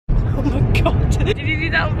Did you do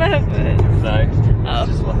that on purpose? No. Oh.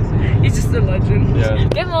 It's just lazy. He's just a legend. Yeah.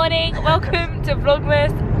 Good morning, welcome to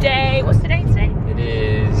Vlogmas day. What's the day today? It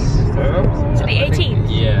is. Is it the 18th?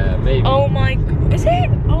 Yeah, maybe. Oh my, is it?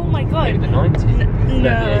 Oh my god. Maybe the 19th. No,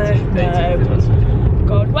 the 18th. The 18th no. is what's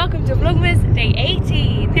God, welcome to Vlogmas day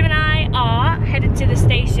 18. Tim and I are headed to the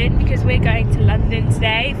station because we're going to London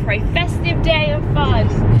today for a festive day of fun.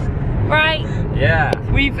 Right? Yeah.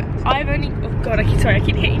 I've only, oh god, I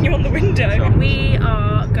keep hitting you on the window. Sure. We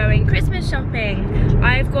are going Christmas shopping.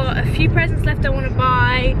 I've got a few presents left I want to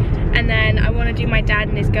buy, and then I want to do my dad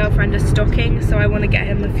and his girlfriend a stocking, so I want to get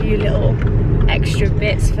him a few little extra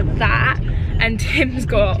bits for that. And Tim's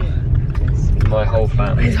got my whole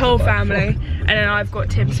family. His whole family. And then I've got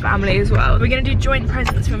Tim's family as well. We're gonna do joint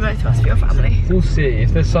presents for both of us for your family. We'll see.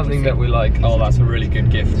 If there's something that we're like, oh, that's a really good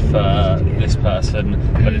gift for this person,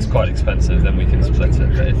 but it's quite expensive, then we can split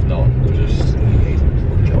it. But if not, we'll just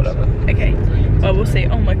whatever. Okay. Well, we'll see.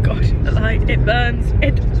 Oh my gosh, like it burns.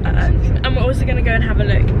 It burns. And we're also gonna go and have a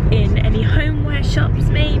look in any homeware shops,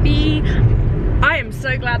 maybe. I am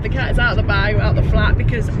so glad the cat is out of the bag, out of the flat,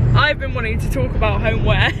 because I've been wanting to talk about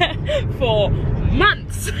homeware for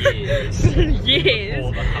months. Years.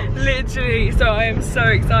 Years. Literally. So I am so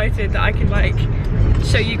excited that I can like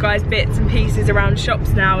show you guys bits and pieces around shops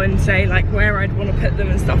now and say like where I'd want to put them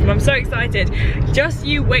and stuff. And I'm so excited. Just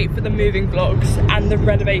you wait for the moving vlogs and the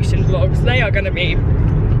renovation vlogs. They are going to be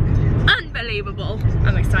unbelievable.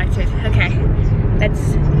 I'm excited. Okay,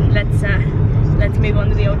 let's move on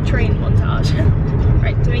to the old train montage.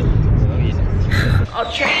 Right, to me. Oh, yeah.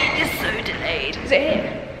 Our train is so delayed. Is it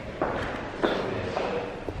here?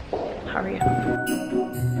 Hurry up.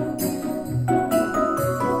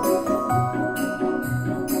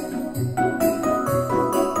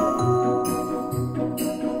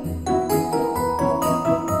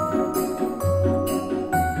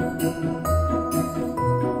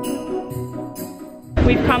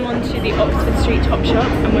 We've come onto the Oxford Street Top Shop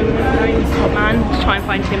and we're going to Top Man to try and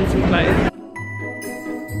find Tim some clothes.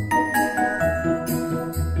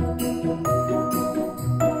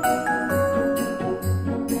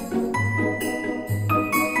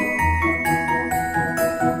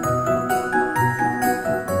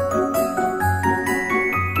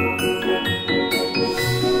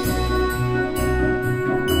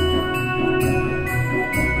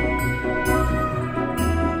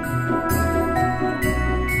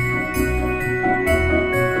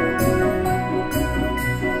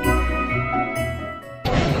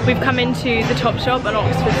 We've come into the Top Shop on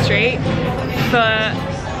Oxford Street for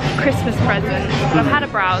Christmas presents. I've had a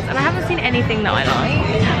browse and I haven't seen anything that I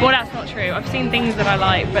like. Well, that's not true. I've seen things that I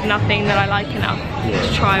like, but nothing that I like enough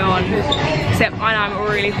to try on. Except I know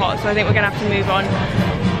I'm really hot, so I think we're gonna have to move on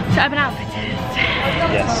to Urban Outfitters.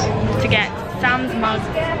 Yes. To get Sam's mug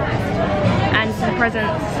and some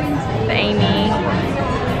presents for Amy.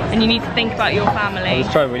 And you need to think about your family.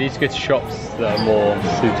 We need to go to shops that are more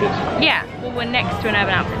suited. Yeah, well we're next to an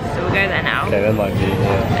Urban Outfitters, so we'll go there now. Okay, that might be,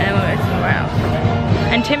 yeah. And then we'll go somewhere else.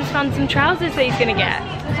 And Tim's found some trousers that he's gonna get.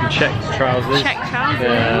 Some checked trousers. Check trousers.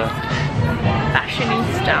 Yeah.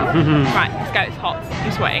 Fashionista. Right, let's go, it's hot.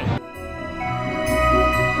 I'm sweating.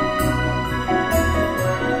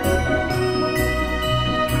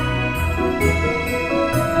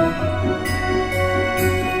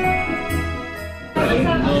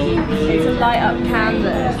 It's a light up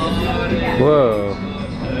canvas. Whoa.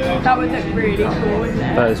 That would look really cool, wouldn't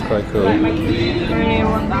it? That is quite cool. Like my kids really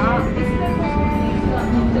want that.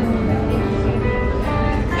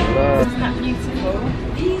 Isn't that beautiful?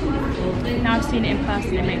 Now I've seen it in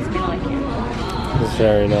person, it makes me like it. It's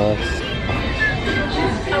very nice.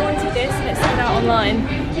 I wanted this and it sold out online.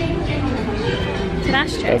 It's an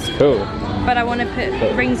ashtray. That's cool. But I want to put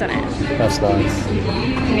rings on it. That's nice.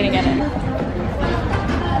 I'm gonna get it.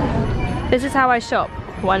 This is how I shop.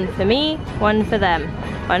 One for me, one for them.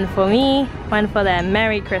 One for me, one for them.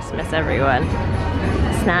 Merry Christmas, everyone.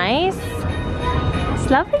 It's nice. It's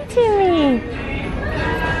lovely to me.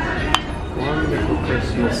 Wonderful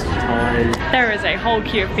Christmas time. There is a whole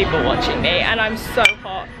queue of people watching me and I'm so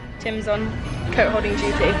hot. Tim's on coat holding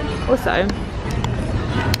duty. Also,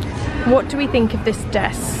 what do we think of this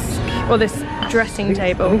desk? Or this dressing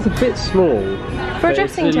table? It's a bit small. For a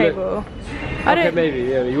dressing table? I don't... maybe,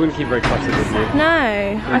 yeah, you wouldn't keep very cluttered, would you?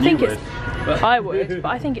 No, I think it's... But I would, but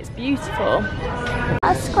I think it's beautiful.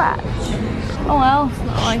 A scratch. Oh well, it's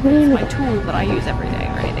not like it's my tool that I use every day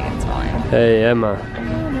or anything, it's fine. Hey Emma,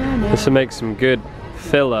 this will make some good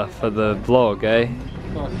filler for the vlog, eh?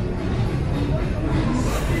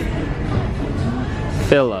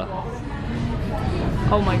 Filler.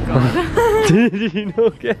 Oh my god. Did you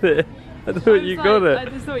not get it? I thought you got it. I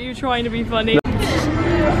just thought you were trying to be funny.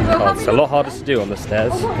 Oh, it's a lot harder to do on the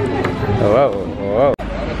stairs. Oh, whoa, whoa.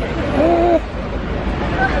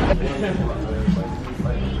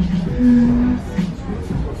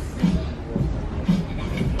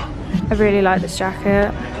 I really like this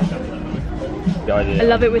jacket. The idea. I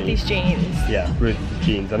love it with these jeans. Yeah, with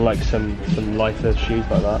jeans and like some lighter shoes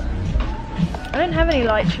like that. I don't have any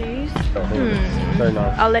light shoes. Oh, very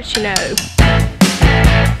nice. I'll let you know.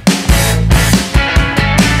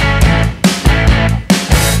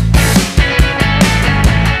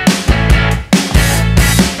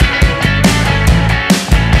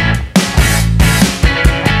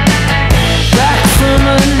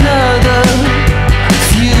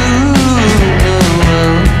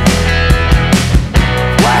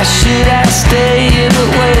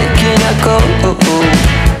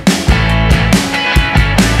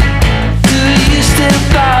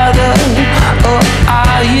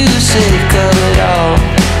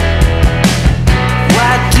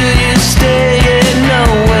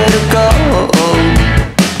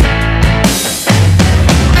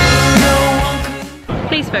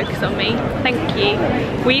 Focus on me, thank you.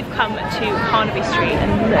 We've come to Rodney Street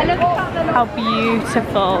and look how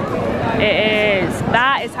beautiful it is.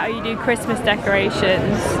 That is how you do Christmas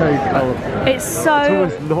decorations. So colourful. It's so...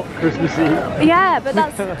 It's almost not Christmassy. Yeah, but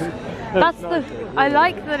that's the... I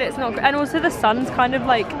like that it's not... And also the sun's kind of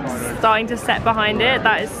like starting to set behind it.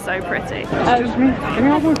 That is so pretty. Excuse me, can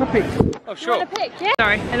you have one for a picture? Oh, sure. You want a pic, yeah?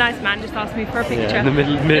 Sorry, a nice man just asked me for a picture. Yeah,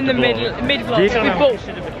 in the mid-vlog. We bought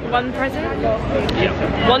one present?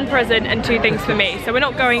 Yeah. One present and two things for me. So we're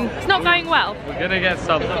not going... It's not going well. We're gonna get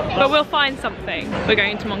something. But we'll find something. We're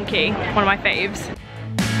going to Monkey, one of my faves.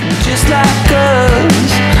 Just like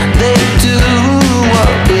us, they do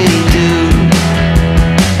what we do.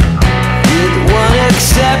 With one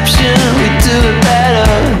exception, we do it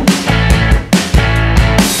better.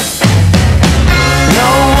 No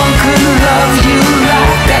one could love you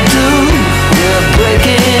like I do. We're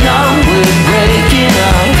breaking on, we're breaking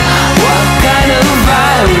up. What kind of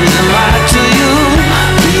virus am I to you?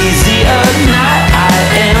 Easy at night, I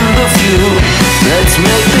am the few. Let's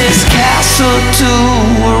make this castle to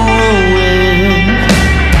a ruin.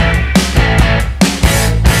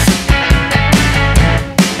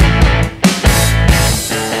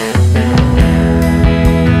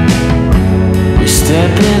 We're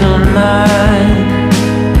stepping on mine,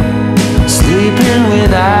 sleeping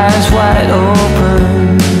with eyes wide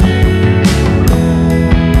open,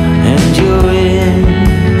 and you're in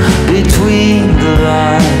between the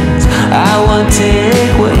lines. I won't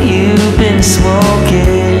take what you've been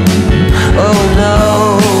smoking. Oh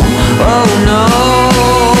no, oh no.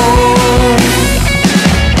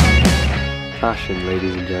 Fashion,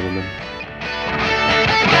 ladies and gentlemen.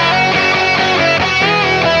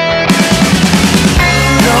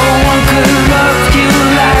 No one could love you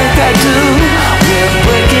like I do. We're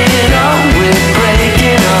breaking on, we're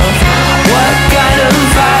breaking off. What kind of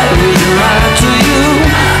virus am I to you?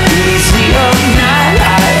 Easy of night,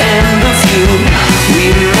 I am the few. We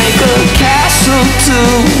make a castle to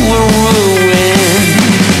a ruin.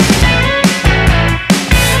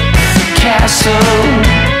 Castle,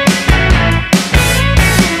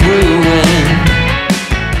 ruin.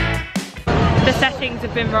 The settings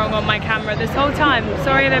have been wrong on my camera this whole time.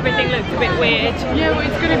 Sorry if everything looks a bit weird. Yeah, well,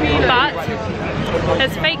 it's going to be... But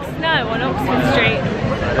there's fake snow on Oxford Street.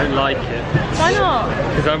 I don't like it. Why not?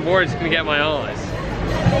 Because I'm worried it's going to get my eyes.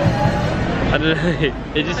 I don't know.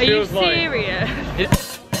 It just feels like... Are you serious?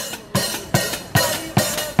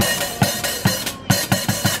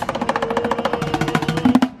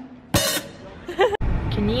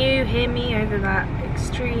 Can you hear me over that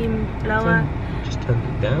extreme blower? Just turned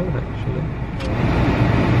it down, actually.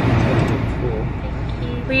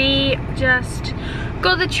 We just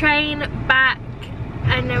got the train back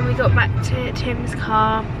and then we got back to Tim's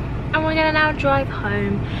car and we're gonna now drive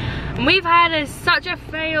home. And we've had such a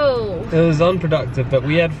fail. It was unproductive, but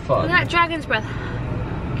we had fun. Look at that dragon's breath.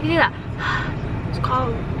 Can you do that? It's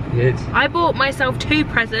cold. Yes. I bought myself 2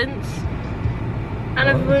 presents and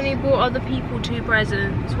I've only bought other people 2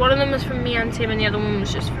 presents. One of them was from me and Tim and the other one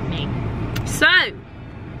was just from me. So,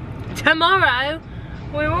 tomorrow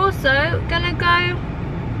we're also gonna go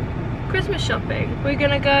Christmas shopping. We're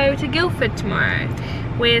gonna go to Guildford tomorrow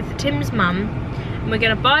with Tim's mum and we're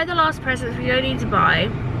gonna buy the last presents we don't need to buy.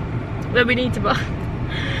 Well, we need to buy.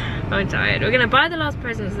 I'm tired. We're gonna buy the last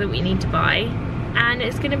presents that we need to buy and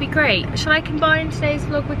it's gonna be great. Shall I combine today's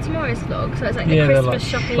vlog with tomorrow's vlog? So it's like the Christmas like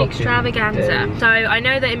shopping extravaganza. Day. So I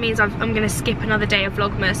know that it means I'm gonna skip another day of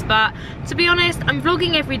Vlogmas, but to be honest, I'm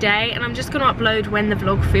vlogging every day and I'm just gonna upload when the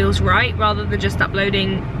vlog feels right rather than just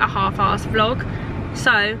uploading a half-assed vlog.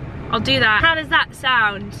 So I'll do that. How does that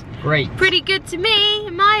sound? Great. Pretty good to me,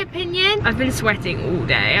 in my opinion. I've been sweating all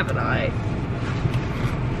day, haven't I?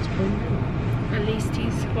 At least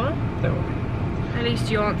he's what? Don't worry. At least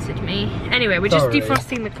you answered me. Anyway, we're just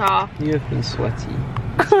defrosting the car. You have been sweaty.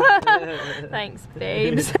 Thanks,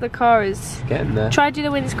 babes. The car is getting there. Try to do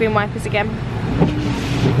the windscreen wipers again.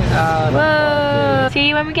 Whoa! See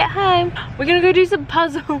you when we get home. We're gonna go do some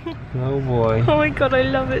puzzle. Oh boy. Oh my god, I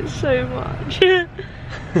love it so much.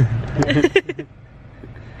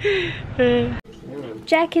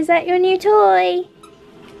 Jack, is that your new toy?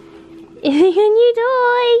 Is it your new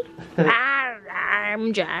toy?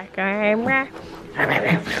 I'm Jack. Oh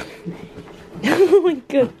my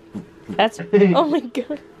god. That's. Oh my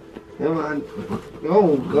god. Come on.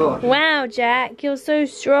 Oh god. Wow, Jack, you're so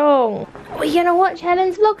strong. We're gonna watch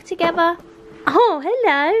Helen's vlog together. Oh,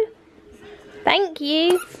 hello. Thank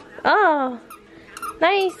you. Oh,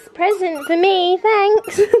 nice present for me.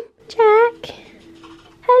 Thanks. Jack.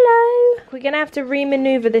 Hello. We're gonna have to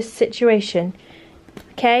re-maneuver this situation.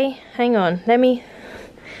 Okay, hang on. Let me.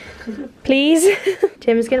 Please.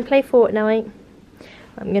 Tim's gonna play Fortnite.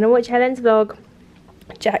 I'm gonna watch Helen's vlog.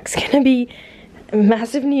 Jack's gonna be a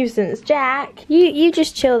massive nuisance. Jack, you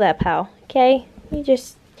just chill there, pal. Okay, you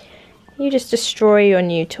just destroy your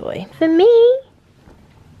new toy for me.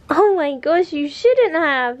 Oh my gosh, you shouldn't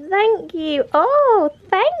have. Thank you. Oh,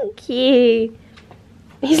 thank you.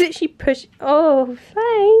 He's literally pushed. Oh,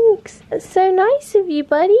 thanks. That's so nice of you,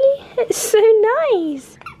 buddy. It's so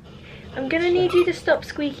nice. I'm gonna need you to stop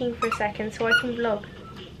squeaking for a second so I can vlog.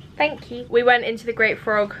 Thank you. We went into the Great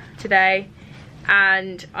Frog today,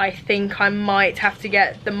 and I think I might have to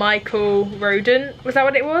get the Michael Rodent. Was that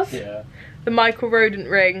what it was? Yeah. The Michael Rodent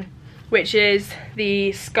ring, which is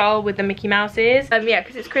the skull with the Mickey Mouse ears. Yeah,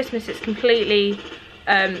 because it's Christmas, it's completely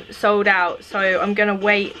sold out. So I'm gonna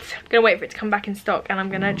wait for it to come back in stock, and I'm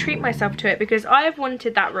gonna treat myself to it because I have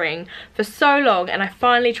wanted that ring for so long, and I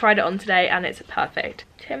finally tried it on today, and it's perfect.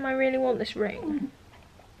 Tim, I really want this ring.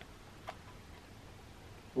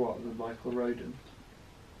 What, the Michael Rodent?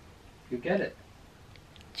 You get it.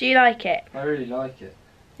 Do you like it? I really like it.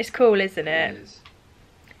 It's cool, isn't it? It is.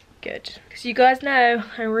 Good. Because you guys know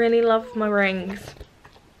I really love my rings.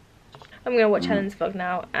 I'm going to watch Helen's vlog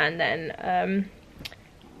now, and then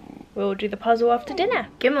we'll do the puzzle after dinner.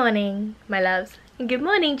 Good morning, my loves. And good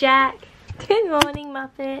morning, Jack. Good morning,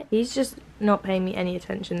 Muppet. He's just not paying me any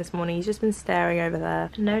attention this morning. He's just been staring over there.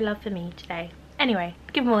 No love for me today. Anyway,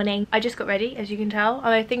 good morning. I just got ready, as you can tell.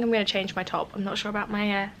 I think I'm going to change my top. I'm not sure about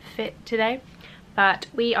my fit today. But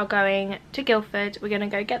we are going to Guildford. We're going to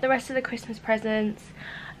go get the rest of the Christmas presents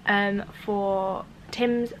for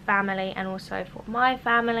Tim's family and also for my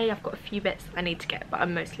family. I've got a few bits I need to get, but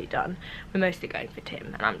I'm mostly done. We're mostly going for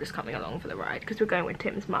Tim, and I'm just coming along for the ride because we're going with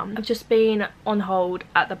Tim's mum. I've just been on hold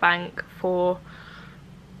at the bank for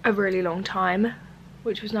a really long time,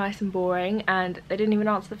 which was nice and boring, and they didn't even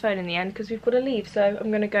answer the phone in the end because we've got to leave. So I'm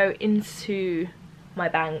going to go into my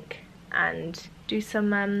bank and do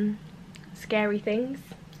some scary things,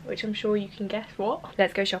 which I'm sure you can guess what.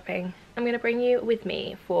 Let's go shopping. I'm going to bring you with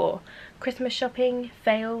me for Christmas shopping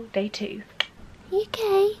fail day 2. You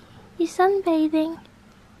okay? You sunbathing?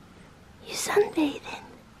 You sunbathing?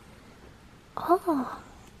 Oh.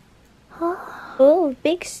 Oh. Oh,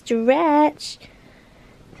 big stretch.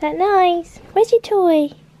 Is that nice? Where's your toy?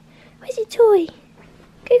 Where's your toy?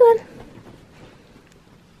 Go on.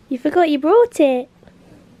 You forgot you brought it.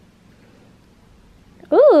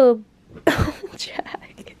 Ooh. Oh,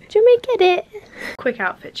 Jack. Do you want me to get it? Quick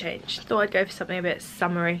outfit change. Thought I'd go for something a bit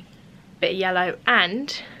summery. Bit yellow,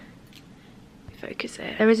 and focus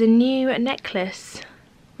it. There is a new necklace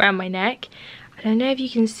around my neck. I don't know if you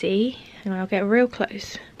can see, and I'll get real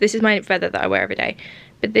close. This is my feather that I wear every day.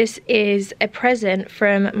 But this is a present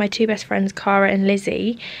from my 2 best friends, Cara and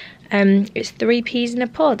Lizzie. It's 3 peas in a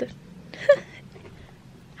pod.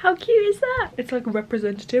 How cute is that? It's like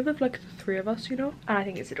representative of like the 3 of us, you know? And I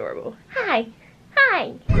think it's adorable. Hi.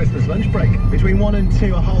 Hi. Christmas lunch break. Between 1 and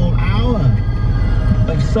 2, a whole hour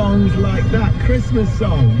of songs like that. Christmas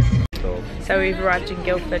songs. So we've arrived in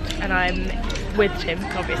Guildford, and I'm with Tim,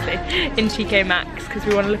 obviously, in TK Maxx because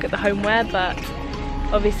we want to look at the homeware, but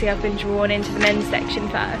obviously I've been drawn into the men's section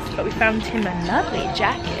first. But we found Tim a lovely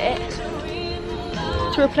jacket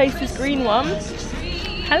to replace this green one.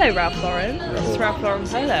 Hello, Ralph Lauren. This is Ralph Lauren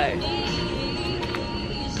Polo.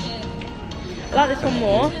 I like this one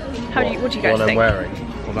more. What do you guys think? The one I'm wearing,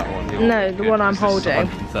 or that one? No, the one I'm holding.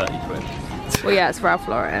 130 quid. Well, yeah, it's Ralph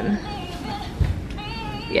Lauren.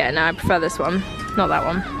 Yeah, no, I prefer this one, not that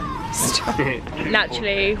one.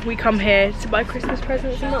 Naturally, we come here to buy Christmas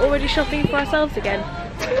presents and we're already shopping for ourselves again.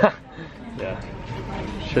 Yeah.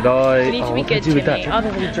 Should I? You need to be good to me.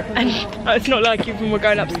 And it's not like even we're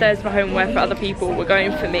going upstairs for homeware for other people, we're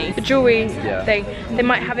going for me. The jewellery thing, they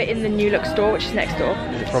might have it in the New Look store, which is next door.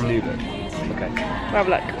 It's from New Look. Okay. We'll have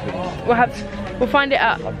a look. We'll find it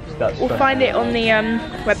up. We'll find it on the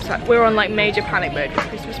website. We're on like major panic mode for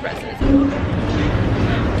Christmas presents.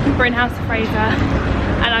 We're in House of Fraser,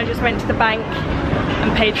 and I just went to the bank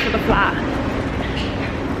and paid for the flat.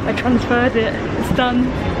 I transferred it. It's done.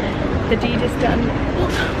 The deed is done.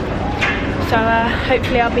 So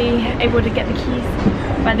hopefully I'll be able to get the keys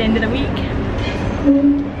by the end of the week.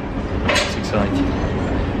 That's exciting.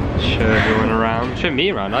 Show everyone around. Show me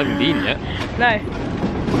around. I haven't been yet. No.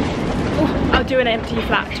 I'll do an empty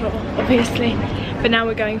flat tour, obviously. But now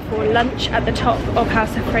we're going for lunch at the top of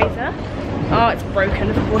House of Fraser. Oh, it's broken,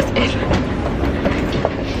 of course it is.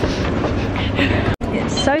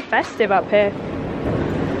 It's so festive up here.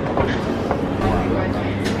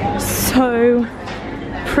 So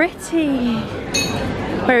pretty.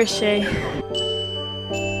 Where is she?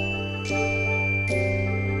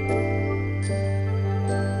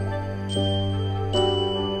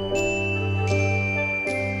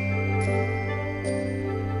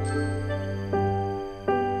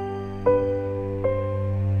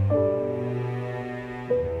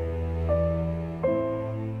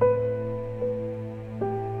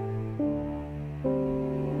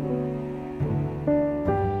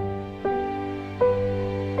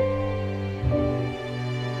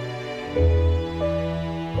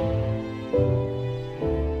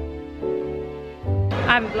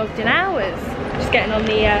 I haven't vlogged in hours. Just getting on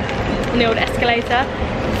the old escalator.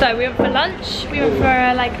 So we went for lunch. We went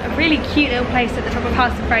for like a really cute little place at the top of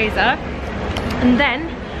House of Fraser. And then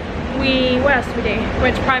what else did we do? We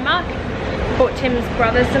went to Primark, bought Tim's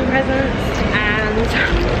brother some presents, and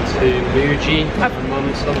to Muji for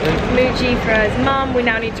mum something. Muji for his mum. We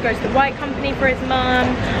now need to go to the White Company for his mum.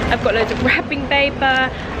 I've got loads of wrapping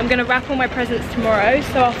paper. I'm gonna wrap all my presents tomorrow,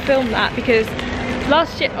 so I'll film that because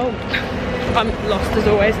last year, I'm lost as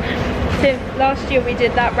always. So last year we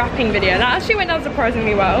did that wrapping video and that actually went down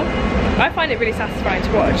surprisingly well. I find it really satisfying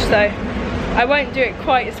to watch, so I won't do it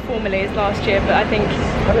quite as formally as last year, but I think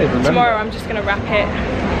tomorrow I'm just gonna wrap it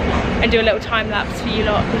and do a little time lapse for you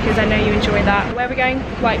lot because I know you enjoy that. Where are we going?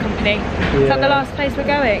 White Company. Yeah. Is that the last place we're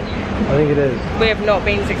going? I think it is. We have not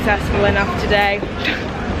been successful enough today.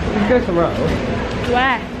 We can go somewhere else.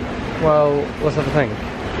 Where? Well, let's have a think.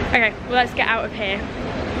 Okay, well let's get out of here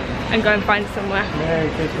and go and find somewhere. Merry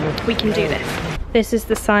Christmas. We can do this. This is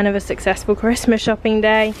the sign of a successful Christmas shopping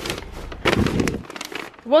day.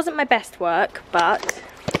 It wasn't my best work, but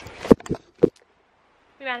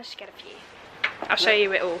we managed to get a few. I'll show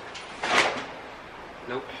you it all.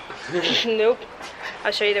 Nope. Nope.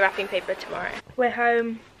 I'll show you the wrapping paper tomorrow. We're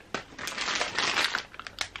home.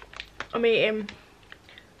 I'm eating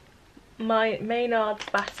my Maynard's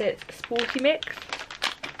Bassett's Sporty Mix,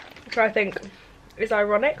 which I think is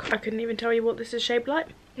ironic. I couldn't even tell you what this is shaped like.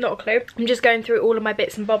 Not a clue. I'm just going through all of my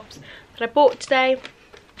bits and bobs that I bought today.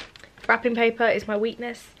 Wrapping paper is my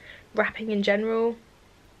weakness. Wrapping in general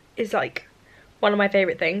is like one of my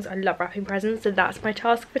favourite things. I love wrapping presents, so that's my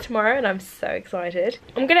task for tomorrow and I'm so excited.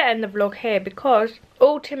 I'm going to end the vlog here because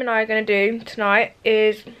all Tim and I are going to do tonight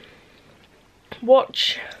is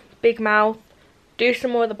watch Big Mouth, do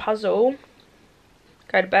some more of the puzzle,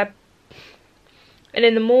 go to bed, and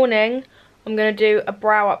in the morning I'm going to do a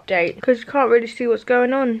brow update because you can't really see what's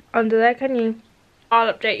going on under there, can you?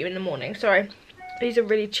 I'll update you in the morning. Sorry, these are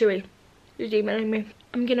really chewy. Who's emailing me?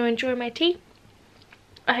 I'm going to enjoy my tea.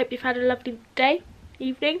 I hope you've had a lovely day,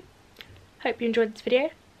 evening. Hope you enjoyed this video.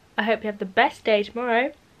 I hope you have the best day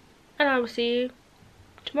tomorrow, and I will see you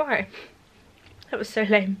tomorrow. That was so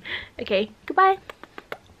lame. Okay, goodbye.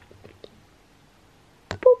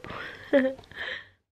 Boop.